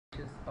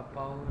is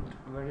about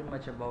very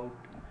much about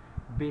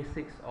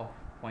basics of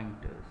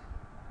pointers.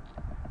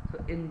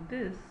 So in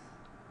this,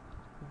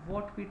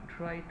 what we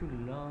try to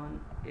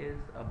learn is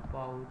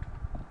about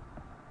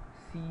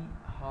see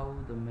how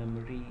the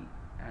memory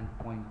and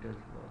pointers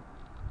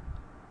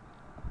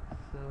work.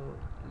 So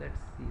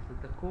let's see. So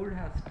the code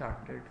has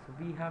started. So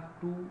we have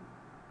two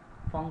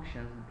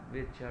functions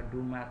which are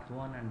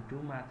domath1 and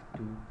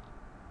domath2.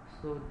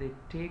 So they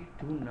take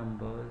two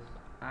numbers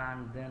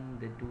and then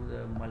they do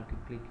the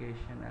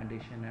multiplication,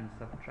 addition and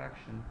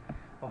subtraction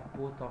of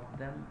both of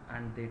them,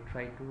 and they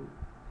try to,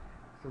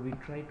 so we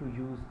try to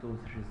use those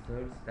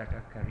results that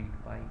are carried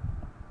by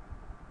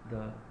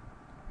the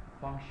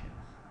functions.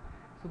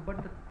 So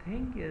but the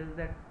thing is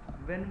that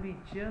when we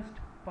just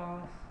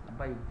pass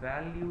by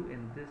value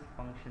in this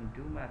function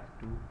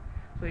domath2,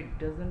 so it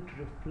doesn't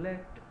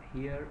reflect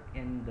here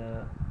in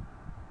the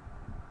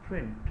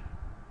print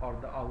or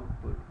the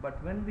output.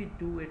 But when we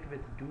do it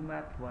with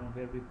domath1,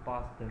 where we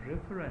pass the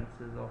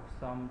references of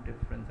sum,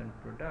 difference and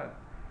product,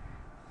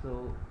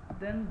 so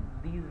then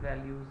these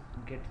values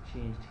get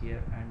changed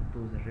here and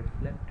those are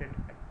reflected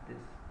at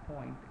this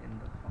point in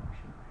the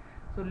function.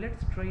 So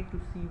let's try to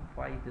see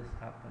why this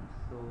happens.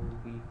 So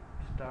we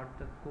start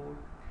the code.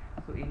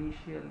 So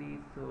initially,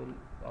 so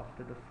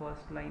after the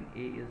first line,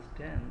 a is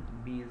 10,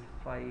 b is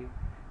 5,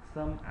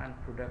 sum and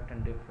product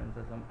and difference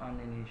are some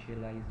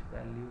uninitialized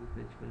values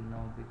which will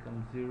now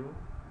become 0.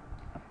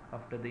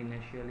 After the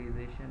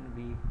initialization,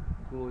 we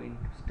go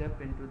into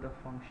step into the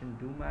function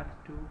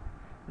domath2.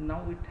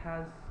 Now it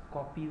has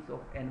copies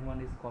of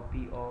n1 is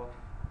copy of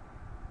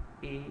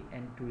a,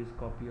 n2 is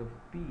copy of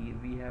b.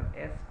 We have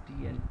s,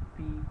 d and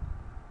p.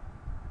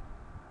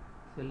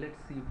 So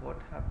let's see what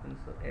happens.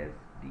 So s,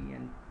 d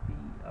and p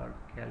are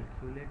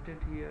calculated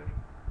here,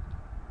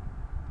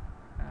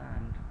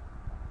 and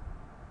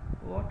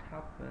what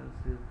happens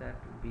is that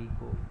we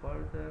go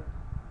further.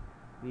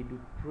 We do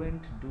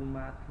print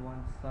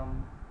domath1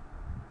 sum,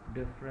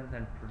 difference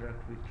and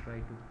product. We try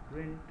to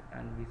print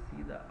and we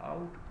see the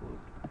output,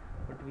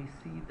 but we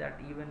see that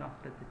even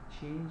after the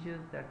changes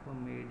that were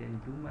made in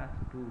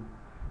domath2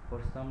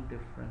 for sum,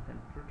 difference and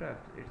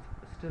product,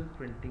 it's still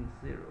printing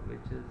 0,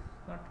 which is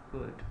not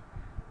good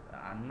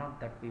and not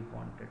that we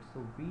wanted.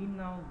 So we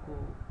now go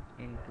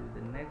into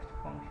the next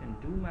function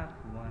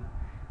domath1,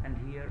 and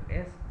here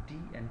s, d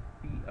and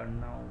p are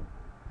now,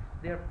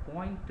 they are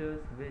pointers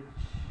which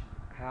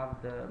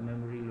have the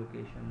memory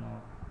location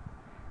of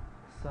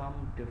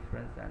sum,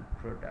 difference and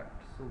product.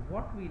 So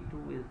what we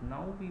do is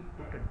now we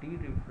put a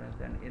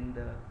dereference, and in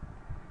the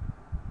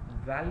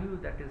value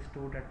that is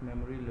stored at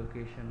memory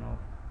location of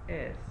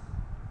s,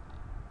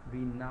 we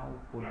now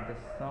put the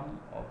sum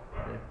of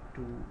the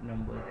two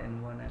numbers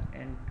n1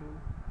 and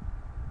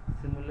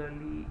n2.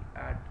 Similarly,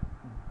 at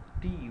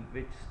d,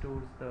 which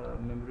stores the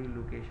memory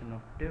location of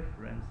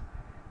difference,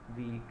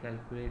 we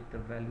calculate the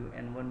value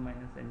n1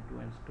 minus n2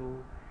 and store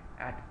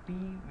at p,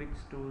 which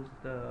stores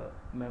the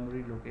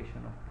memory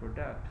location of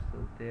product. So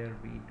there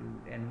we do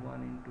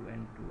n1 into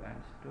n2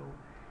 and store,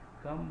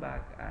 come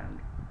back and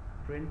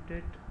print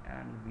it,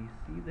 and we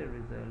see the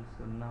result.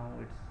 So now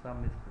its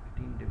sum is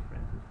 15,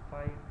 difference is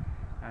 5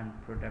 and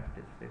product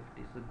is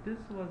 50. So this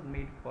was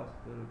made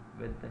possible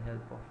with the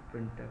help of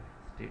printf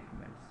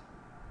statements.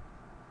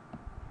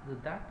 So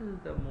that is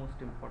the most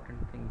important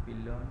thing we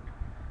learned.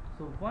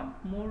 So one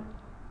more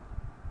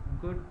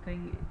good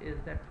thing is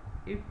that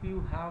if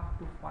you have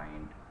to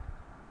find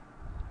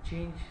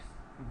change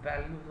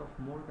values of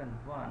more than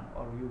one,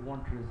 or you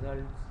want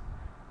results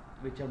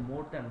which are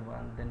more than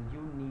one, then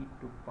you need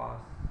to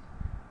pass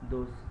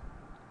those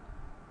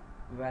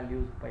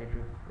values by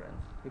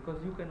reference,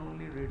 because you can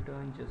only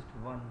return just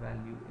one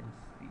value in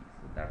C.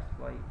 So that's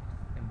why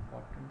it's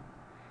important.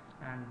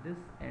 And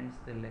this ends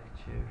the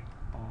lecture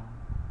on